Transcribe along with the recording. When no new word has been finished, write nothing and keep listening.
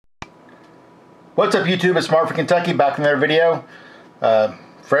What's up YouTube, it's Mark from Kentucky, back in another video.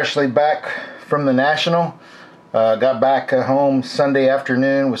 Freshly back from the National. Got back home Sunday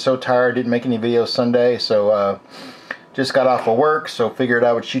afternoon, was so tired, didn't make any videos Sunday, so just got off of work, so figured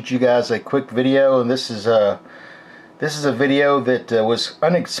I would shoot you guys a quick video. And this is a video that was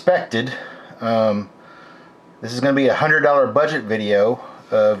unexpected. This is going to be a $100 budget video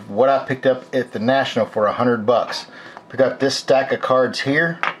of what I picked up at the National for $100. Picked up this stack of cards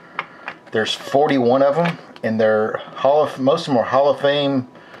here. There's 41 of them, and most of them are Hall of Fame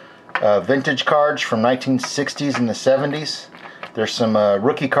vintage cards from 1960s and the 70s. There's some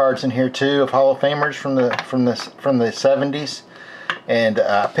rookie cards in here too of Hall of Famers from the 70s, and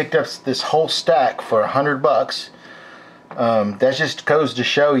I picked up this whole stack for $100. That just goes to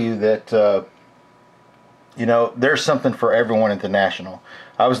show you that you know, there's something for everyone at the National.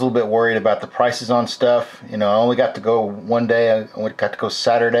 I was a little bit worried about the prices on stuff. You know, I only got to go one day. I only got to go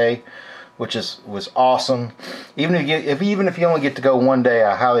Saturday, which was awesome. Even if you only get to go one day,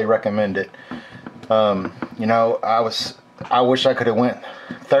 I highly recommend it. You know, I wish I could have went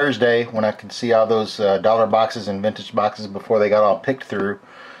Thursday when I could see all those dollar boxes and vintage boxes before they got all picked through.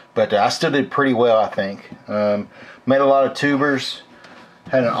 But I still did pretty well, I think. Met a lot of tubers,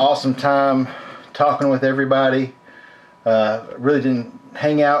 had an awesome time talking with everybody. Really didn't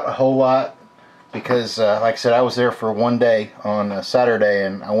hang out a whole lot because, like I said, I was there for one day on Saturday,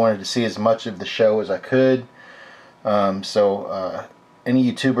 and I wanted to see as much of the show as I could. So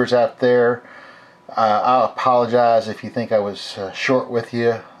any YouTubers out there, I'll apologize if you think I was short with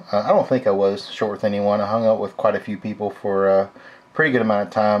you. I don't think I was short with anyone. I hung out with quite a few people for a pretty good amount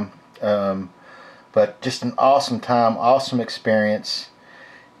of time. But just an awesome time, awesome experience.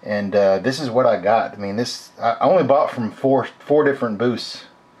 And this is what I got. I mean, I only bought from four different booths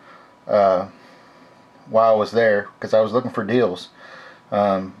while I was there because I was looking for deals.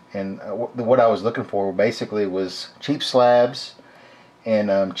 And what I was looking for basically was cheap slabs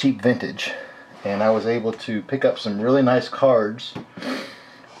and cheap vintage. And I was able to pick up some really nice cards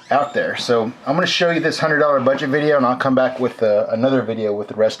out there. So I'm going to show you this $100 budget video, and I'll come back with another video with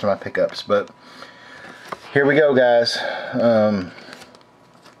the rest of my pickups. But here we go, guys.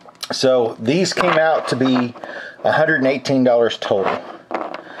 So these came out to be $118 total.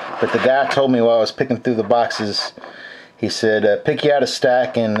 But the guy told me while I was picking through the boxes, he said, pick you out a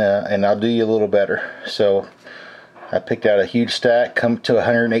stack and I'll do you a little better. So I picked out a huge stack, come to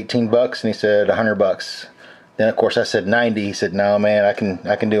 118 bucks, and he said $100. Then of course I said 90. He said, no man, I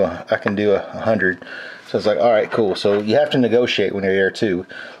can do 100. So I was like, all right, cool. So you have to negotiate when you're there too,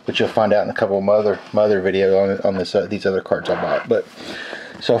 which you'll find out in a couple of my other videos on this these other cards I bought. But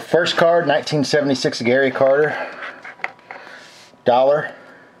so first card, 1976 Gary Carter, $1.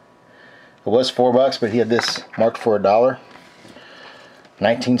 It was $4, but he had this marked for $1.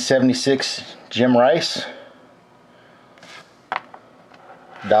 1976 Jim Rice,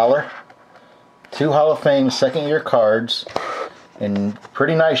 $1. Two Hall of Fame second year cards in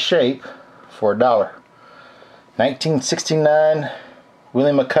pretty nice shape for $1. 1969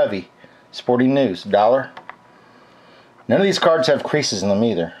 Willie McCovey, Sporting News, $1. None of these cards have creases in them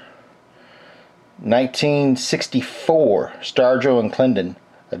either. 1964 Stargell and Clendon,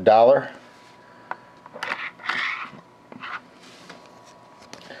 $1.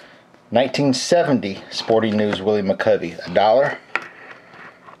 1970 Sporting News Willie McCovey, $1.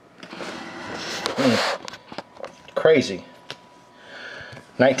 Crazy.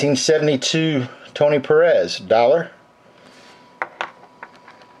 1972 Tony Perez, $1.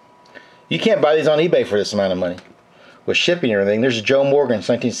 You can't buy these on eBay for this amount of money with shipping and everything. There's Joe Morgan's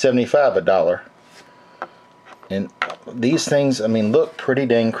 1975, $1. And these things, I mean, look pretty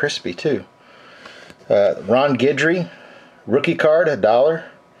dang crispy too. Ron Guidry rookie card, $1.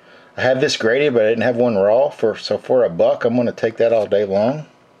 I have this graded, but I didn't have one raw, so for $1, I'm going to take that all day long.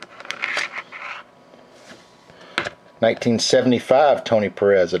 1975 Tony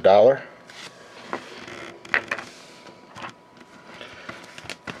Perez, $1.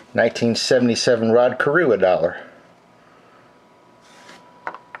 1977 Rod Carew, $1.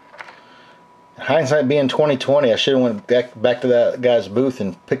 Hindsight being 2020, I should have went back to that guy's booth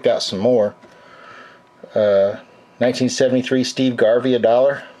and picked out some more. 1973 Steve Garvey,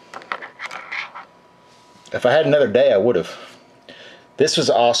 $1. If I had another day, I would have. This was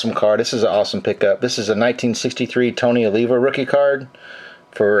an awesome card. This is an awesome pickup. This is a 1963 Tony Oliva rookie card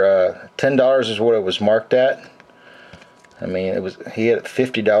for $10 is what it was marked at. I mean, he had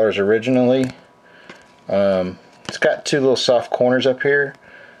 $50 originally. It's got two little soft corners up here,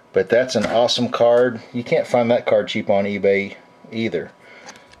 but that's an awesome card. You can't find that card cheap on eBay either.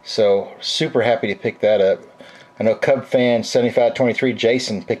 So super happy to pick that up. I know Cub fan 7523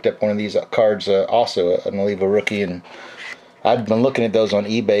 Jason picked up one of these cards, also an Oliva rookie, and I'd been looking at those on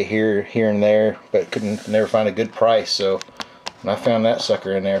eBay here and there, but couldn't never find a good price. So when I found that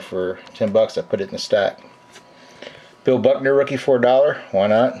sucker in there for 10 bucks, I put it in the stack. Bill Buckner rookie for $1. Why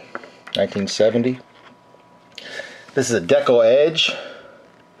not? 1970. This is a Deco Edge.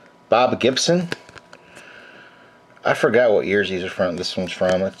 Bob Gibson. I forgot what years these are from. This one's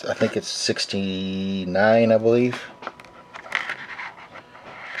from. I think it's 69, I believe.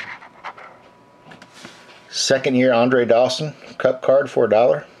 Second year Andre Dawson Cup card for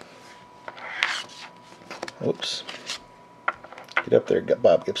 $1. Oops. Get up there,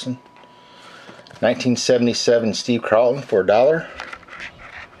 Bob Gibson. 1977 Steve Carlton for $1.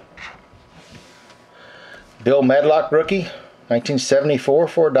 Bill Medlock rookie, 1974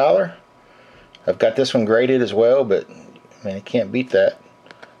 for $1. I've got this one graded as well, but man, you can't beat that.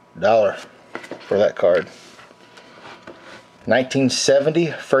 $1 for that card. 1970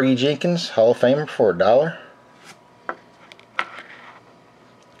 Fergie Jenkins Hall of Famer for $1.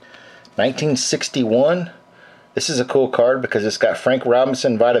 1961. This is a cool card because it's got Frank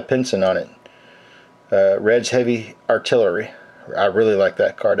Robinson, Vida Pinson on it. Reds Heavy Artillery. I really like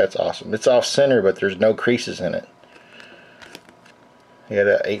that card. That's awesome. It's off center, but there's no creases in it. You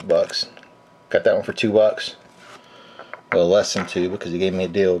got $8. Got that one for $2. Well, less than 2 because he gave me a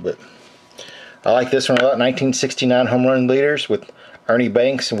deal, but I like this one a lot. 1969 home run leaders with Ernie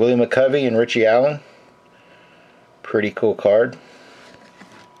Banks and Willie McCovey and Richie Allen. Pretty cool card.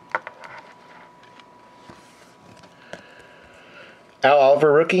 Al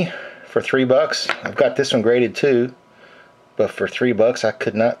Oliver rookie for $3. I've got this one graded too, but for $3 I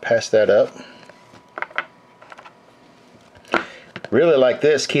could not pass that up. Really like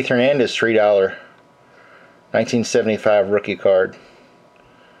this Keith Hernandez $3 1975 rookie card.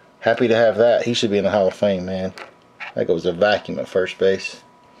 Happy to have that. He should be in the Hall of Fame, man. That goes a vacuum at first base.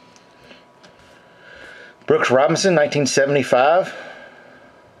 Brooks Robinson 1975.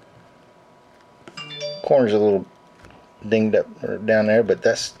 Corner's a little dinged up down there, but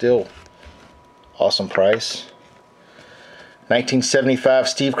that's still awesome price. 1975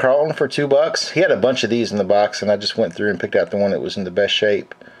 Steve Carlton for $2. He had a bunch of these in the box, and I just went through and picked out the one that was in the best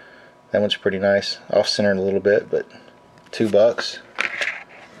shape. That one's pretty nice. Off center a little bit, but $2.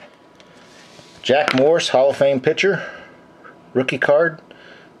 Jack Morris Hall of Fame pitcher rookie card,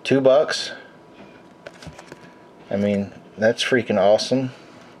 $2. I mean, that's freaking awesome.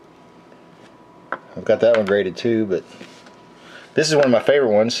 I've got that one graded too, but this is one of my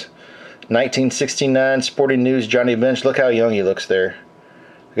favorite ones. 1969 Sporting News Johnny Bench. Look how young he looks there.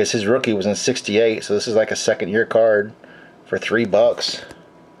 I guess his rookie was in 68, so this is like a second year card for $3.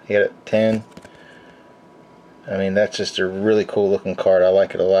 He had it 10. I mean, that's just a really cool looking card. I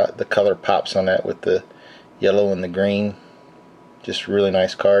like it a lot. The color pops on that with the yellow and the green. Just really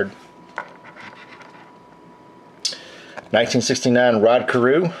nice card. 1969 Rod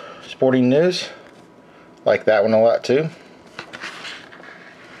Carew Sporting News. Like that one a lot too.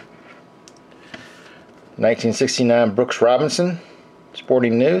 1969 Brooks Robinson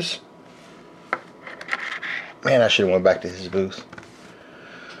Sporting News. Man, I should have went back to his booth.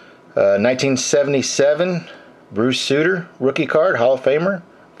 1977 Bruce Sutter rookie card, Hall of Famer,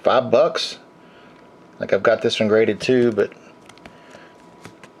 $5. Like I've got this one graded too, but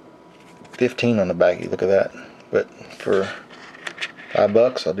 15 on the back. Look at that. But for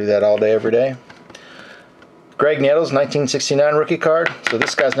 $5, I'll do that all day, every day. Greg Nettles 1969 rookie card. So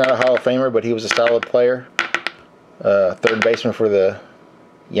this guy's not a Hall of Famer, but he was a solid player. Third baseman for the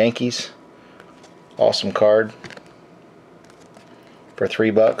Yankees. Awesome card for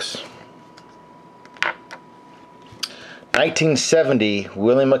 $3. 1970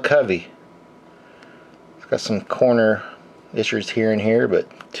 Willie McCovey. It's got some corner issues here and here, but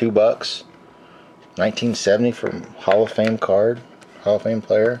 $2. 1970 from Hall of Fame card, Hall of Fame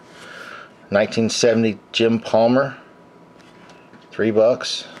player. 1970 Jim Palmer,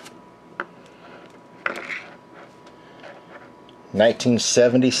 $3.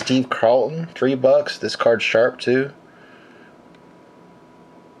 1970 Steve Carlton, $3. This card's sharp too.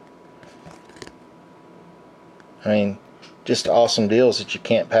 I mean, just awesome deals that you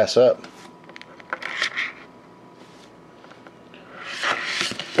can't pass up.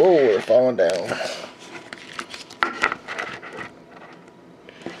 Whoa, we're falling down.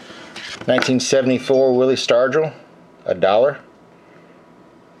 1974 Willie Stargell, $1.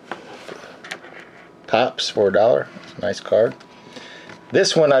 Tops for $1. It's a nice card.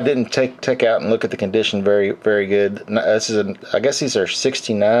 This one I didn't take out and look at the condition very good. This is I guess these are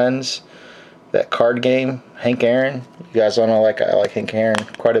 69s. That card game, Hank Aaron. You guys all know I like Hank Aaron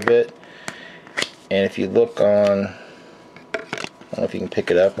quite a bit. And if you look on, I don't know if you can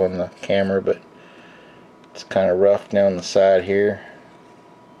pick it up on the camera, but it's kind of rough down the side here.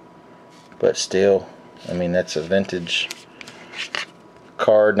 But still, I mean, that's a vintage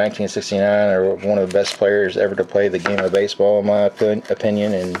card, 1969, or one of the best players ever to play the game of baseball, in my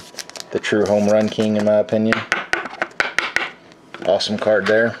opinion, and the true home run king, in my opinion. Awesome card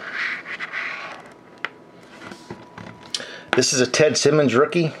there. This is a Ted Simmons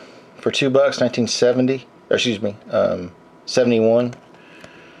rookie for $2, 1970, or excuse me, 71.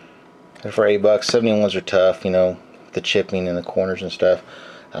 For $8. 71s are tough, you know, the chipping in the corners and stuff.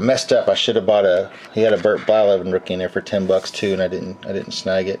 I messed up. I should have bought he had a Burt Blyleven rookie in there for $10 too, and I didn't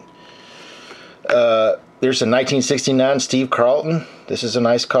snag it. There's a 1969 Steve Carlton. This is a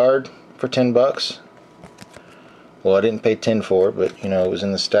nice card for $10. Well, I didn't pay 10 for it, but you know, it was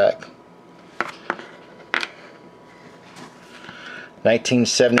in the stack.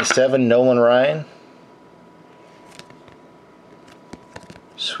 1977 Nolan Ryan.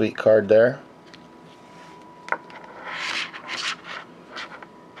 Sweet card there.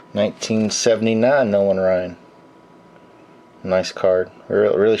 1979 Nolan Ryan. Nice card.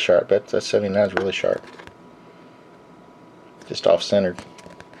 Really sharp. That 79 is really sharp. Just off-centered.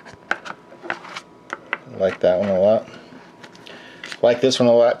 Like that one a lot. Like this one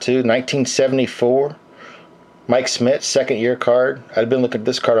a lot too. 1974 Mike Smith, second year card. I'd been looking at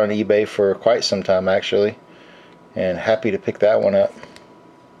this card on eBay for quite some time actually, and happy to pick that one up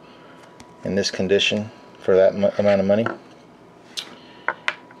in this condition for that amount of money.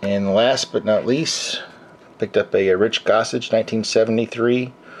 And last but not least, picked up a Rich Gossage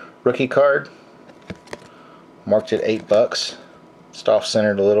 1973 rookie card. Marked at $8. It's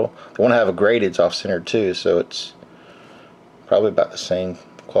off-centered a little. The one I have a graded is off-centered too, so it's probably about the same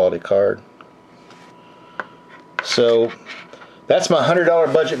quality card. So that's my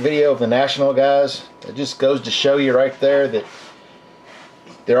 $100 budget video of the National, guys. It just goes to show you right there that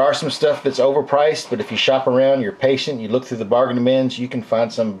there are some stuff that's overpriced, but if you shop around, you're patient, you look through the bargain bins, you can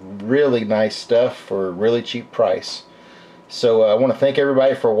find some really nice stuff for a really cheap price. So I want to thank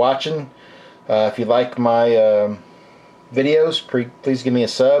everybody for watching. If you like my videos, please give me a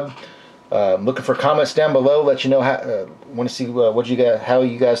sub. Looking for comments down below. Let you know how. Want to see how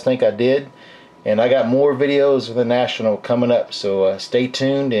you guys think I did. And I got more videos of the National coming up. So stay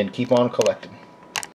tuned and keep on collecting.